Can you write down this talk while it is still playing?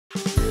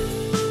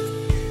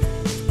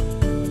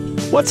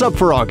What's up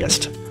for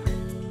August?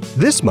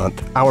 This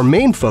month, our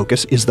main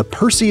focus is the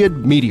Perseid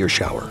meteor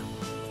shower.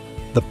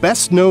 The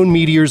best-known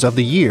meteors of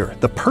the year,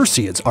 the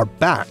Perseids, are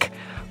back,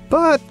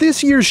 but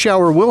this year's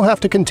shower will have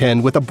to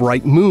contend with a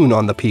bright moon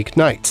on the peak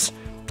nights.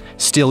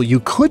 Still, you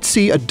could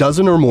see a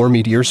dozen or more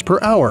meteors per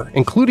hour,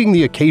 including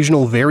the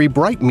occasional very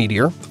bright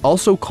meteor,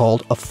 also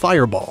called a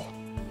fireball.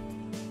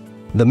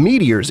 The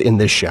meteors in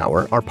this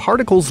shower are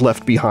particles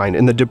left behind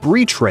in the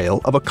debris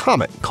trail of a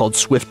comet called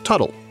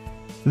Swift-Tuttle.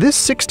 This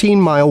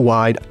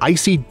 16-mile-wide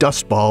icy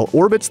dust ball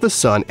orbits the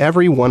Sun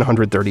every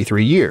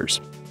 133 years.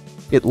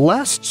 It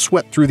last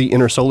swept through the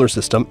inner solar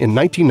system in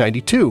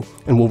 1992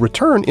 and will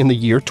return in the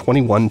year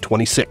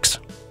 2126.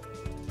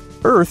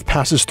 Earth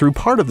passes through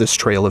part of this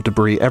trail of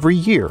debris every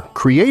year,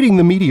 creating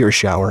the meteor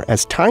shower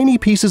as tiny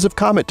pieces of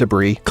comet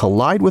debris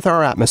collide with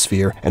our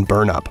atmosphere and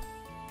burn up.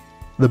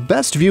 The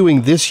best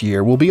viewing this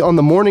year will be on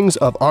the mornings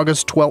of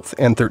August 12th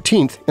and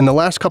 13th in the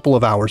last couple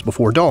of hours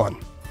before dawn.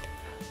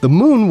 The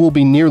moon will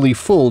be nearly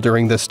full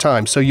during this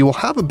time, so you will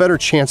have a better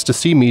chance to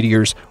see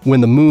meteors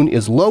when the moon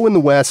is low in the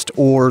west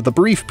or the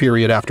brief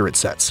period after it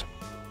sets.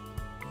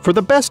 For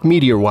the best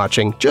meteor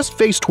watching, just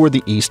face toward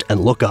the east and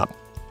look up.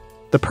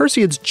 The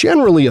Perseids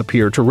generally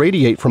appear to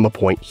radiate from a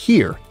point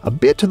here, a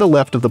bit to the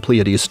left of the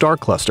Pleiades star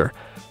cluster,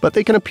 but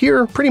they can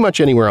appear pretty much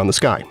anywhere on the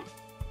sky.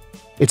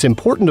 It's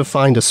important to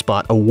find a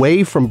spot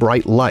away from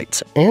bright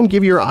lights and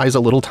give your eyes a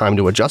little time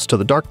to adjust to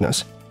the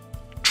darkness.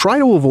 Try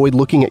to avoid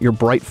looking at your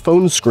bright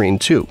phone screen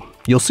too.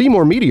 You'll see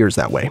more meteors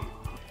that way.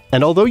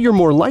 And although you're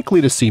more likely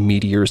to see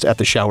meteors at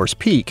the shower's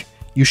peak,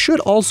 you should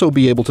also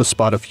be able to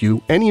spot a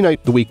few any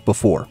night the week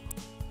before.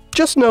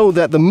 Just know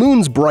that the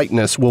moon's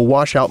brightness will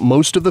wash out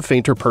most of the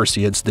fainter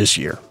Perseids this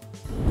year.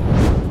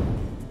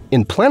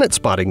 In planet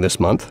spotting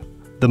this month,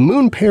 the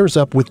moon pairs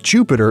up with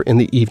Jupiter in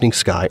the evening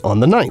sky on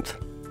the 9th.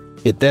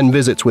 It then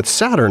visits with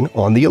Saturn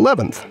on the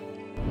 11th.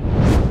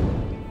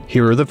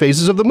 Here are the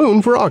phases of the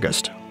moon for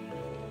August.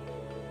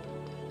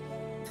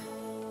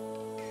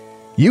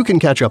 You can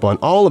catch up on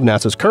all of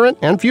NASA's current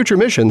and future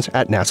missions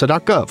at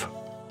nasa.gov.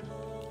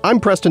 I'm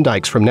Preston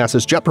Dykes from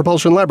NASA's Jet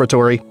Propulsion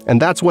Laboratory,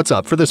 and that's what's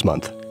up for this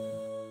month.